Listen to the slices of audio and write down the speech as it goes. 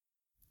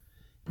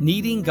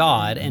needing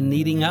God and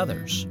needing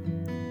others.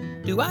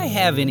 Do I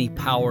have any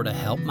power to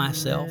help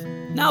myself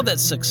now that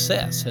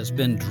success has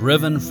been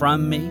driven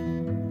from me?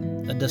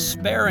 A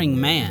despairing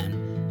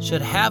man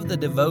should have the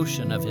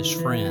devotion of his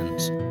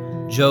friends.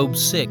 Job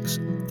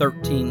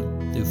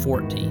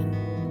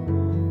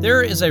 6:13-14.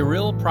 There is a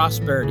real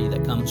prosperity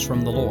that comes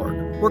from the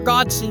Lord, where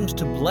God seems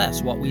to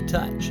bless what we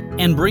touch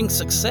and bring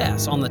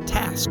success on the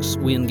tasks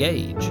we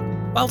engage.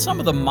 While some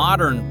of the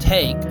modern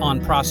take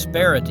on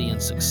prosperity and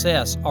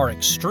success are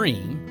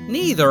extreme,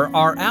 neither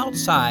are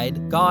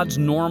outside God's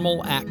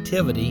normal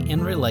activity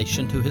in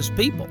relation to His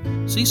people.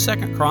 See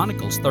 2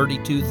 Chronicles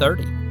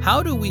 32:30.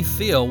 How do we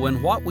feel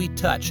when what we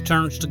touch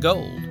turns to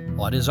gold?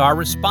 What is our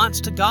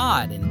response to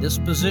God and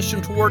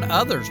disposition toward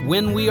others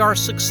when we are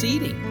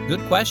succeeding?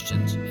 Good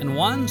questions, and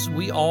ones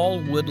we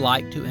all would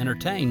like to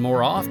entertain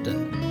more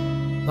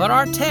often. But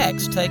our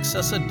text takes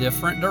us a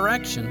different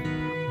direction.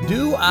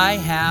 Do I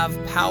have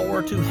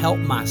power to help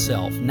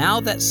myself now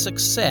that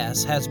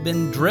success has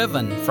been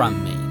driven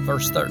from me?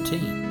 Verse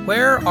 13.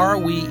 Where are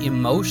we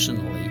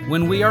emotionally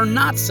when we are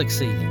not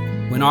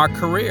succeeding? When our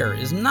career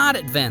is not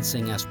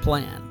advancing as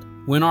planned?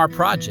 When our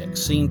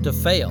projects seem to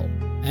fail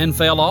and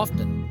fail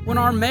often? When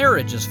our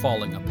marriage is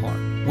falling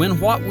apart? When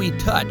what we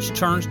touch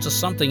turns to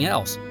something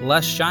else,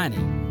 less shiny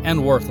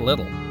and worth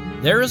little?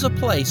 There is a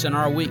place in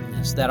our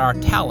weakness that our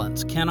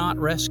talents cannot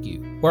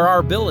rescue, where our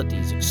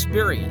abilities,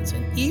 experience,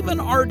 and even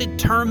our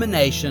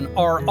determination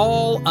are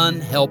all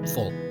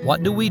unhelpful.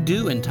 What do we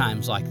do in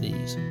times like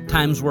these?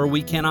 Times where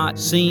we cannot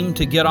seem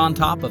to get on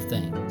top of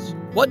things.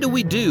 What do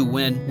we do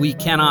when we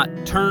cannot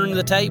turn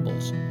the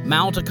tables,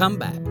 mount a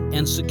comeback,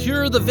 and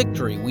secure the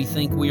victory we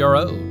think we are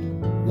owed?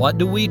 What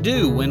do we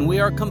do when we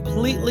are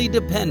completely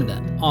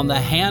dependent on the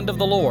hand of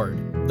the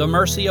Lord, the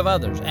mercy of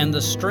others, and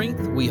the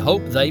strength we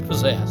hope they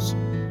possess?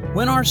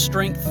 When our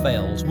strength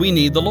fails, we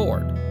need the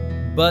Lord.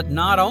 But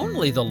not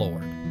only the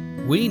Lord,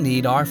 we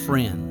need our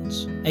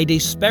friends. A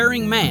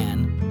despairing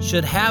man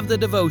should have the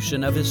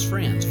devotion of his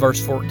friends. Verse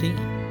 14.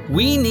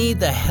 We need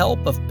the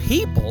help of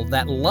people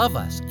that love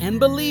us and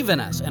believe in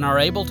us and are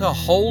able to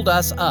hold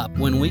us up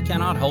when we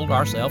cannot hold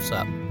ourselves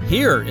up.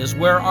 Here is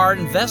where our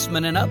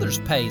investment in others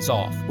pays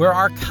off, where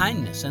our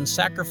kindness and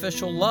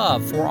sacrificial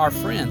love for our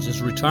friends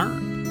is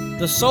returned.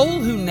 The soul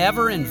who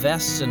never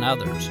invests in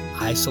others,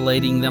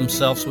 isolating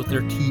themselves with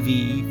their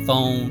TV,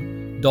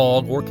 phone,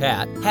 dog, or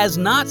cat, has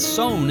not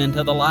sown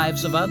into the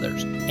lives of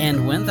others,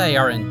 and when they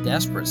are in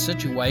desperate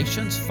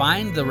situations,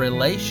 find the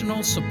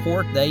relational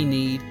support they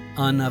need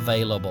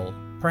unavailable.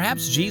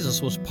 Perhaps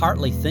Jesus was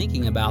partly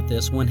thinking about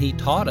this when He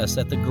taught us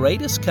that the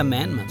greatest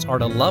commandments are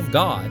to love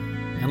God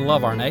and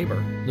love our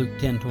neighbor, Luke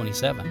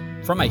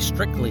 10:27. From a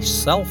strictly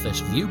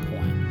selfish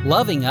viewpoint,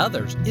 loving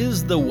others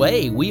is the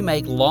way we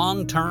make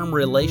long-term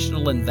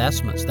relational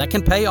investments that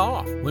can pay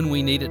off when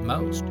we need it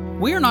most.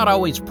 We are not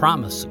always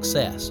promised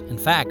success. In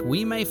fact,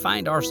 we may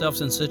find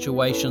ourselves in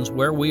situations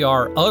where we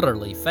are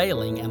utterly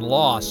failing and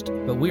lost,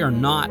 but we are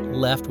not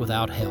left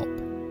without help.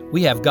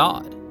 We have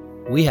God.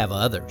 We have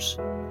others.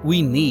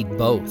 We need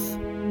both.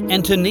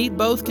 And to need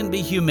both can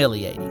be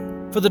humiliating.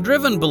 For the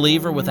driven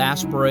believer with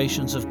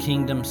aspirations of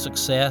kingdom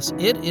success,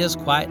 it is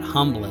quite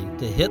humbling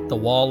to hit the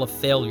wall of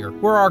failure,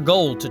 where our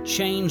goal to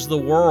change the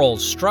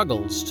world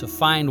struggles to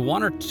find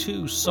one or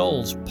two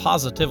souls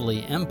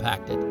positively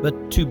impacted.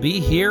 But to be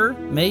here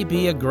may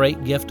be a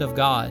great gift of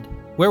God,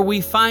 where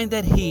we find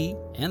that He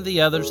and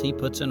the others He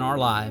puts in our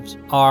lives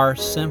are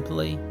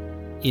simply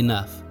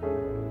enough,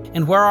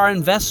 and where our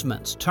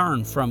investments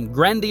turn from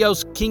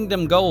grandiose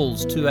kingdom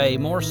goals to a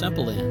more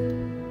simple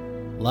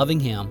end, loving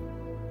Him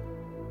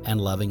and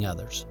loving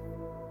others.